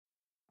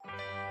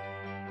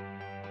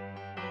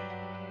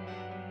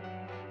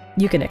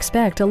You can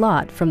expect a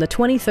lot from the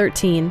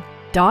 2013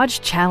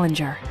 Dodge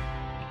Challenger.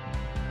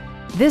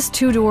 This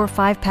two-door,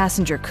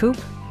 five-passenger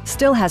coupe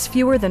still has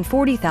fewer than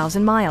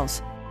 40,000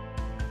 miles.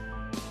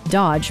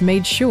 Dodge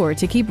made sure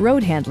to keep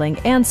road handling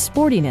and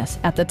sportiness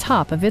at the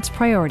top of its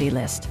priority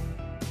list.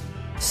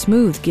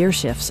 Smooth gear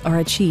shifts are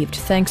achieved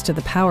thanks to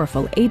the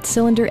powerful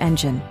 8-cylinder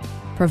engine,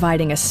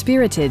 providing a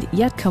spirited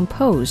yet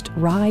composed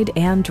ride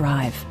and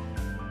drive.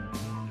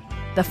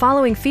 The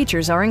following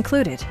features are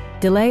included: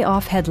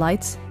 delay-off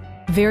headlights,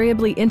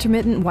 variably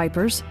intermittent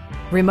wipers,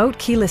 remote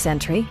keyless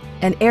entry,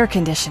 and air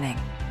conditioning.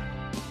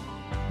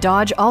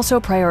 Dodge also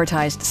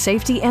prioritized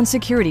safety and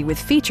security with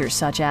features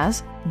such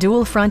as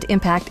dual front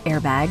impact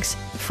airbags,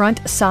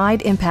 front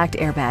side impact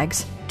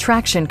airbags,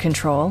 traction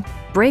control,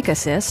 brake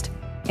assist,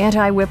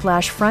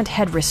 anti-whiplash front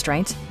head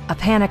restraints, a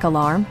panic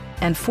alarm,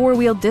 and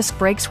four-wheel disc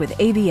brakes with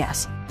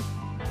ABS.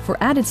 For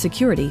added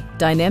security,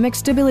 dynamic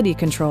stability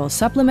control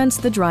supplements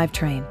the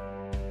drivetrain.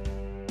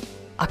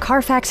 A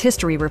Carfax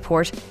history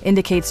report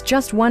indicates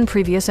just one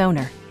previous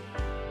owner.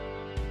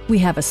 We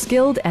have a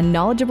skilled and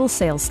knowledgeable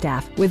sales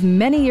staff with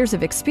many years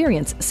of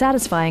experience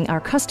satisfying our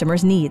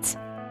customers' needs.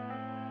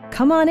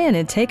 Come on in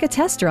and take a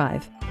test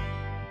drive.